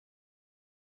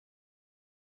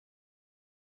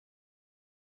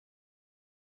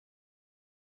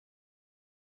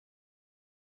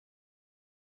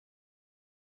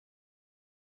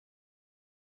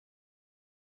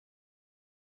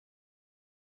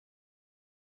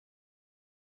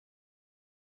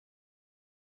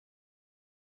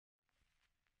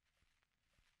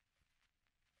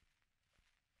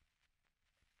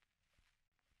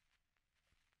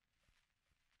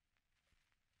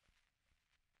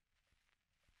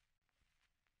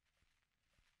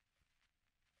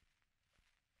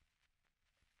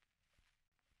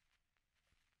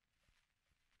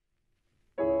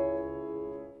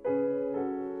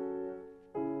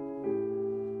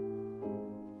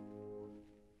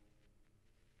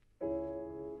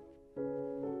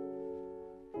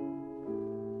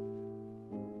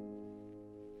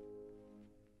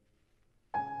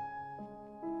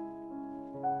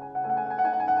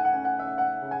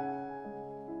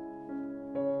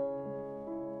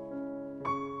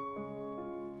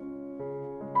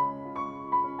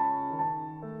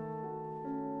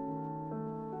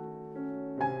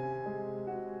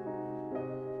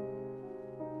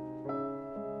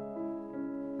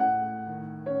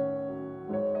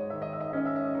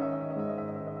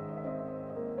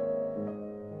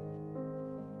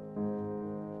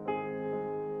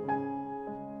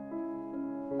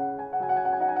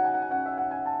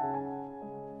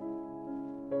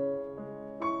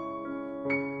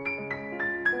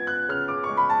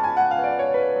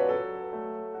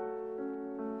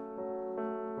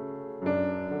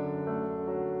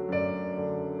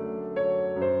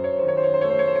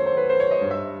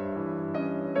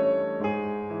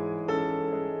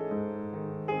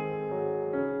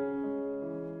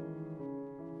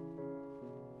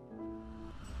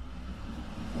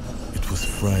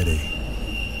Friday,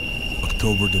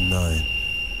 October the 9th.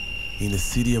 In the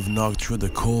city of Noctua, the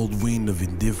cold wind of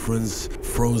indifference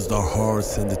froze our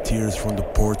hearts and the tears from the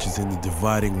porches in the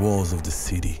dividing walls of the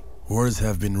city. Words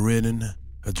have been written,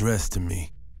 addressed to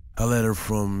me. A letter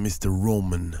from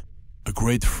Mr.Roman, a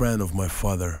great friend of my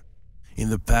father. In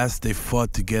the past, they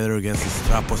fought together against the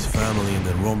Strapos family in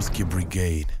the Romsky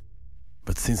Brigade.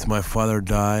 But since my father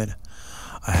died,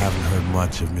 I haven't heard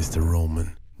much of Mr.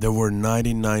 Roman. There were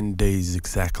 99 days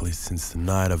exactly since the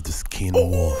night of the skinned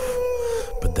wolf,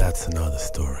 but that's another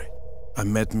story. I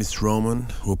met Miss Roman,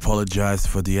 who apologized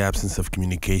for the absence of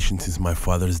communication since my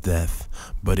father's death,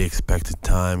 but he expected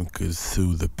time could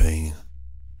soothe the pain.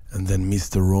 And then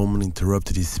Mr. Roman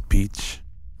interrupted his speech,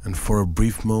 and for a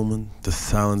brief moment, the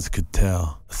silence could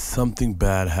tell something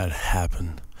bad had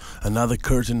happened. Another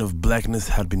curtain of blackness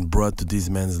had been brought to this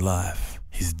man's life.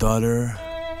 His daughter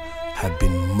had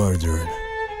been murdered.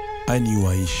 I knew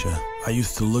Aisha. I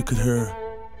used to look at her,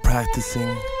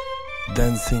 practicing,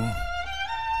 dancing,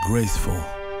 graceful.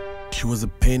 She was a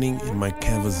painting in my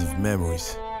canvas of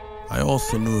memories. I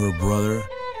also knew her brother.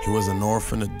 He was an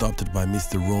orphan adopted by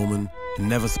Mr. Roman and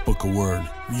never spoke a word.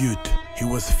 Mute, he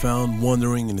was found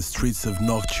wandering in the streets of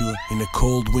Noctua in a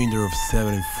cold winter of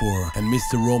 '74, and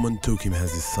Mr. Roman took him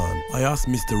as his son. I asked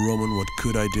Mr. Roman what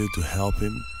could I do to help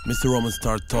him. Mr. Roman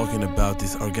started talking about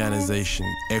this organization,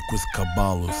 Equus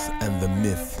Caballus, and the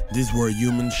myth. These were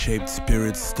human-shaped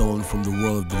spirits stolen from the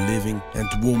world of the living and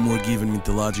to whom were given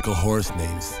mythological horse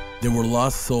names. They were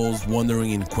lost souls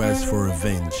wandering in quest for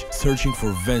revenge, searching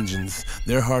for vengeance.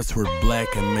 Their hearts were black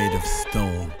and made of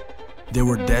stone. They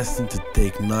were destined to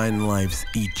take 9 lives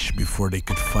each before they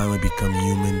could finally become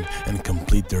human and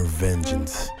complete their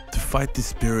vengeance. To fight these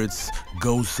spirits,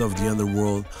 ghosts of the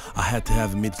underworld, I had to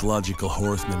have a mythological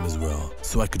horse name as well,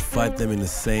 so I could fight them in the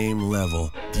same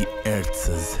level, the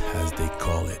Erzes as they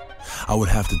call it. I would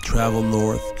have to travel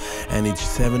north, and each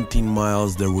 17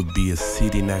 miles there would be a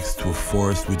city next to a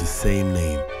forest with the same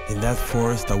name. In that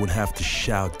forest I would have to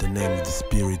shout the name of the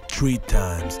spirit 3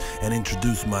 times and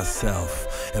introduce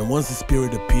myself. And once the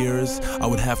spirit appears, I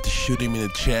would have to shoot him in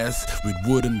the chest with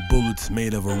wooden bullets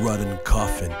made of a rotten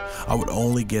coffin. I would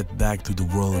only get back to the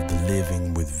world of the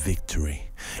living with victory.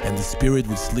 And the spirit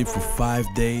would sleep for 5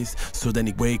 days, so then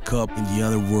he'd wake up in the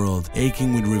other world,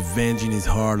 aching with revenge in his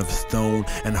heart of stone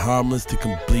and harmless to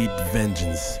complete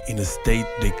vengeance, in a state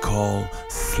they call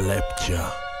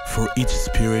slepja. For each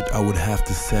spirit I would have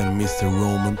to send Mr.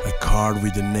 Roman a card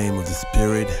with the name of the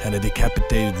spirit and a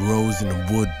decapitated rose in a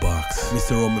wood box.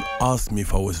 Mr. Roman asked me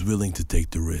if I was willing to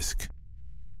take the risk.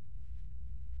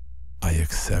 I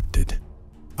accepted.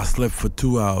 I slept for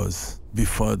 2 hours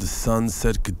before the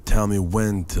sunset could tell me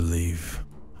when to leave.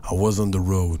 I was on the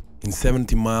road. In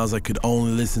 70 miles I could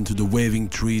only listen to the waving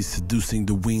trees seducing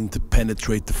the wind to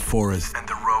penetrate the forest. And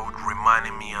the road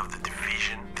reminding me of the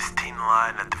division. This thin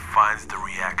line that defines the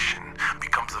reaction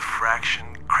becomes a fraction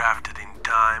crafted in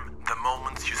time. The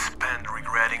moments you spend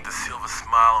regretting the silver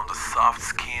smile on the soft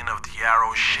skin of the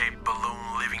arrow-shaped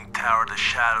balloon leaving tower the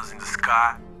shadows in the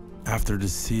sky. After the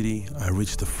city, I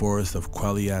reached the forest of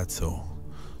Qualiazzo.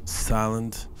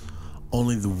 Silent,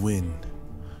 only the wind.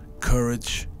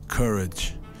 Courage,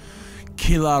 courage.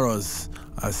 Kilaros,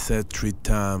 I said 3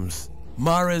 times.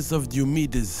 Mares of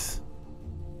Diomedes.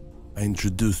 I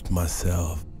introduced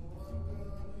myself.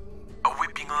 A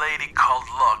weeping lady called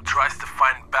Luck tries to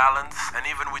find balance, and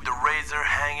even with the razor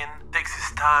hanging, takes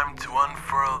his time to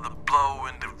unfurl the blow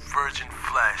in the virgin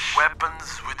flesh.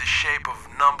 Weapons with the shape of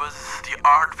numbers, the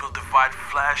art will divide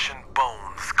flesh and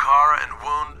bone, scar and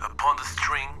wound upon the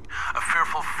string, a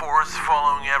fearful force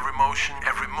following every motion,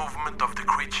 every movement of the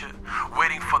creature,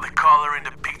 waiting for the color in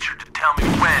the picture to tell me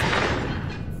when.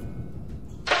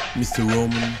 Mr.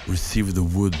 Roman received the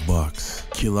wood box.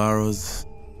 Kilaros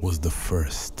was the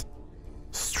first.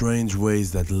 Strange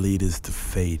ways that lead us to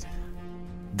fate.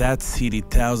 That city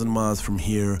 1,000 miles from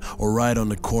here, or right on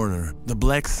the corner. The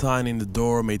black sign in the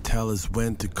door may tell us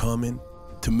when to come in,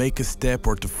 to make a step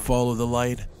or to follow the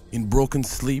light. In broken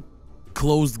sleep,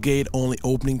 closed gate only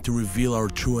opening to reveal our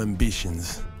true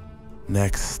ambitions.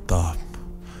 Next stop,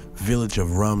 village of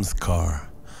Ramskar.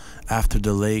 After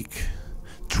the lake,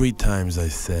 3 times I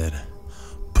said,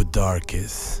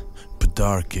 Podarkis,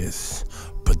 Podarkis,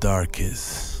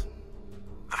 Podarkis.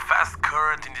 The fast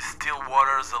current in the still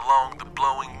waters along the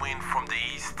blowing wind from the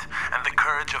east, and the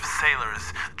courage of sailors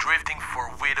drifting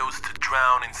for widows to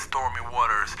drown in stormy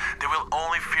waters. They will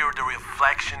only fear the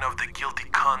reflection of the guilty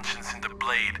conscience in the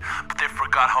blade, but they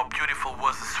forgot how beautiful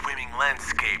was the swimming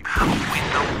landscape, a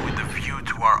window with a view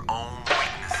to our own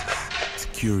weaknesses. It's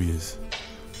curious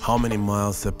How many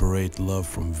miles separate love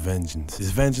from vengeance? Is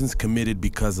vengeance committed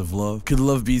because of love? Could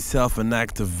love be itself an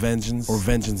act of vengeance, or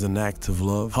vengeance an act of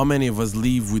love? How many of us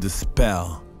leave with the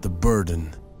spell, the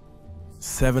burden?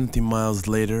 70 miles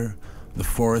later, the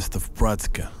forest of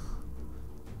Bratska.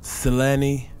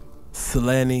 Seleni,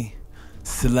 Seleni,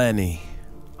 Seleni,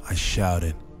 I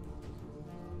shouted.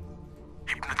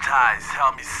 Hypnotize,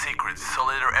 tell me secrets, so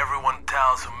later everyone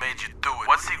tells who made you do it.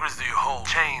 What secrets do you hold?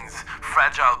 Chains,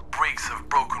 fragile bricks of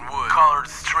broken wood, colored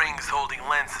strings holding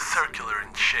lenses, circular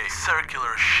in shape,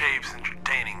 circular shapes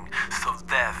entertaining, so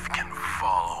death can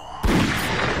follow.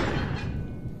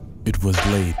 It was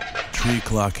late, 3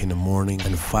 o'clock in the morning,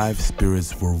 and 5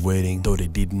 spirits were waiting, though they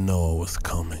didn't know I was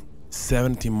coming.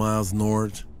 70 miles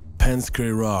north,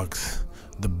 Penskey Rocks,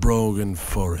 the Brogan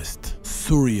Forest,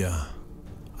 Surya,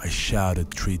 I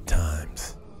shouted 3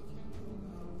 times.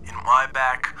 In my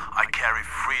back, I carry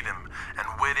freedom, and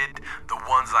with it, the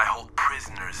ones I hold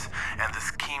prisoners, and the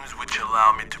schemes which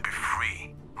allow me to be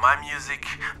free. My music,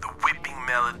 the whipping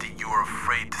melody you are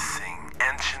afraid to sing,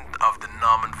 ancient of the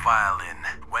Norman violin,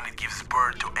 when it gives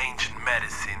birth to ancient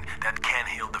medicine that can't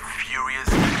heal the furious,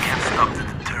 can't stop the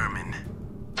determined.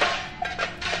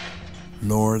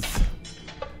 North,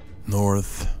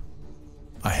 north,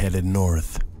 I headed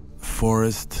north.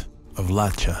 Forest of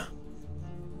Lacha.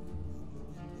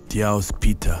 Diaos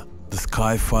Pita, the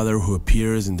Sky Father who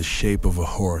appears in the shape of a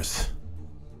horse.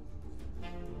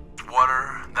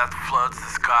 Water that floods the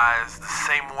skies, the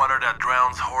same water that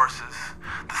drowns horses,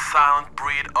 the silent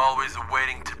breed always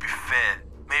awaiting to be fed.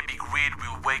 Maybe greed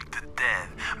will wake the dead,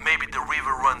 maybe the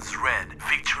river runs red.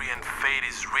 Victory and fate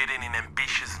is written in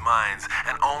ambitious minds,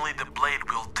 and only the blade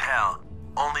will tell,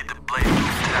 only the blade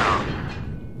will tell.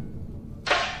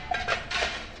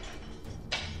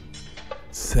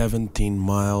 17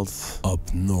 miles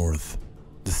up north,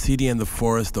 the city and the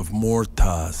forest of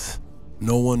Mortaz.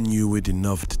 No one knew it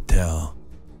enough to tell.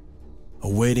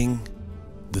 Awaiting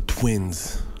the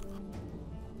twins,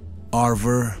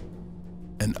 Arver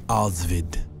and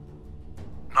Alsvid.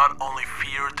 Not only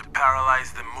fear to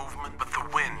paralyze the movement, but the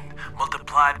wind,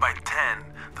 multiplied by 10.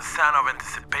 The sound of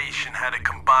anticipation had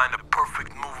combined a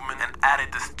perfect movement and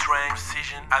added the strength,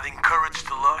 precision, adding courage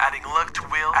to luck, adding luck to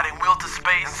will, adding will to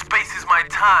space, and space is my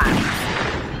time.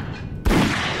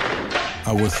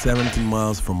 I was 17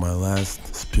 miles from my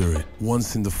last spirit.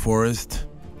 Once in the forest,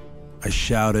 I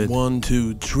shouted 1,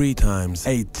 2, 3 times,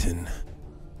 18.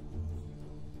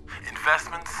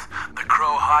 Investments, the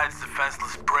crow hides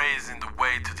defenseless praise in the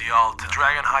way to the altar. The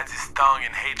dragon hides his tongue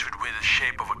in hatred with the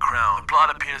shape of a crown. The blood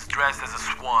appears dressed as a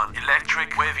swan,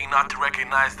 electric, waving not to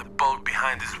recognize the bulk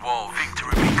behind his wall.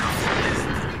 Victory becomes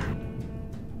distant.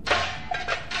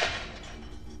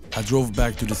 I drove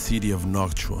back to the city of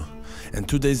Noctua, and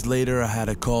 2 days later I had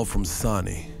a call from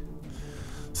Sonny.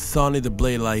 Sonny the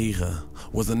Blade Laira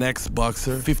was an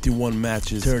ex-boxer, 51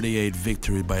 matches, 38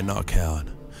 victory by knockout.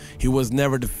 He was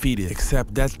never defeated,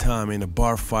 except that time in a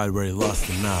bar fight where he lost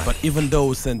a knife. But even though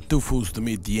he sent 2 fools to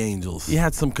meet the angels, he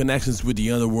had some connections with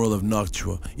the underworld of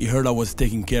Noctua. He heard I was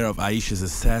taking care of Aisha's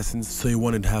assassins, so he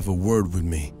wanted to have a word with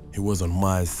me. He was on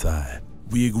my side.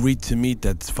 We agreed to meet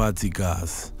at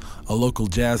Svadzigas, a local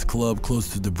jazz club close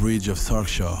to the bridge of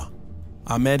Sarkshaw.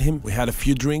 I met him, we had a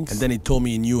few drinks, and then he told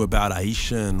me he knew about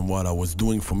Aisha and what I was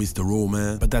doing for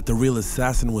Mr.Roman, but that the real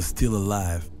assassin was still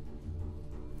alive.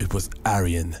 It was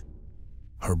Aryan,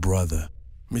 her brother,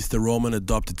 Mr.Roman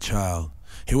adopted child.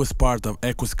 He was part of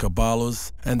Equus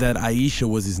Caballus, and that Aisha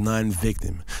was his 9th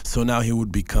victim, so now he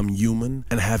would become human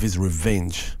and have his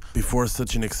revenge. Before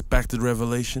such an expected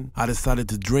revelation, I decided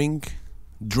to drink,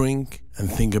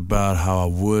 and think about how I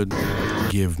would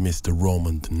give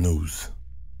Mr.Roman the news.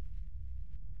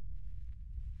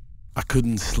 I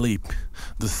couldn't sleep.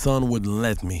 The sun wouldn't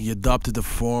let me. He adopted the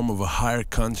form of a higher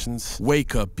conscience.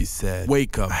 Wake up, he said.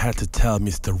 Wake up. I had to tell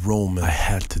Mr.Roman. I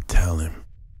had to tell him.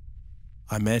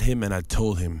 I met him and I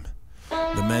told him.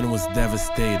 The man was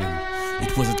devastated.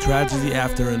 It was a tragedy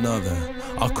after another.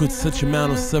 How could such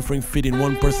amount of suffering fit in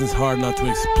one person's heart not to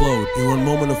explode? In one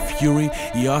moment of fury,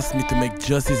 he asked me to make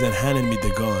justice and handed me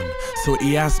the gun. So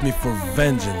he asked me for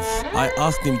vengeance. I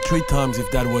asked him 3 times if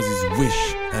that was his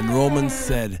wish, and Roman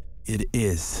said, "It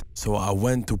is." So I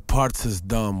went to Parts's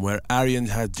Dome, where Aryan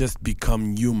had just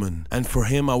become human, and for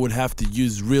him I would have to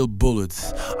use real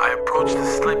bullets. I approached the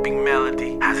sleeping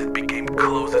melody as it became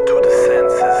closer to the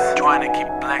senses, trying to keep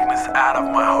blackness out of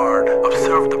my heart.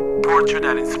 Observe the portrait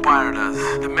that inspired us.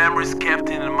 The memories kept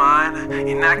in the mind,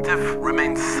 inactive,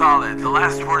 remained solid. The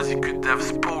last words you could have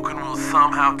spoken will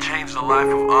somehow change the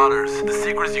life of others. The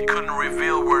secrets you couldn't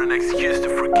reveal were an excuse to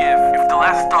forgive. If the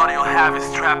last thought you'll have is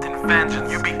trapped in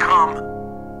vengeance, you become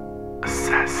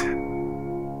assassin.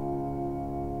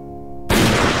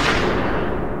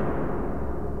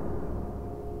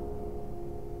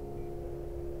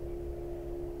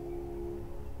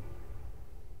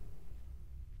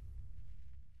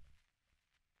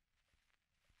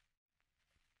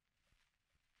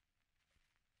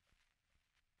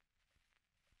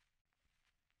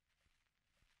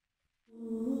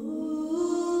 Ooh.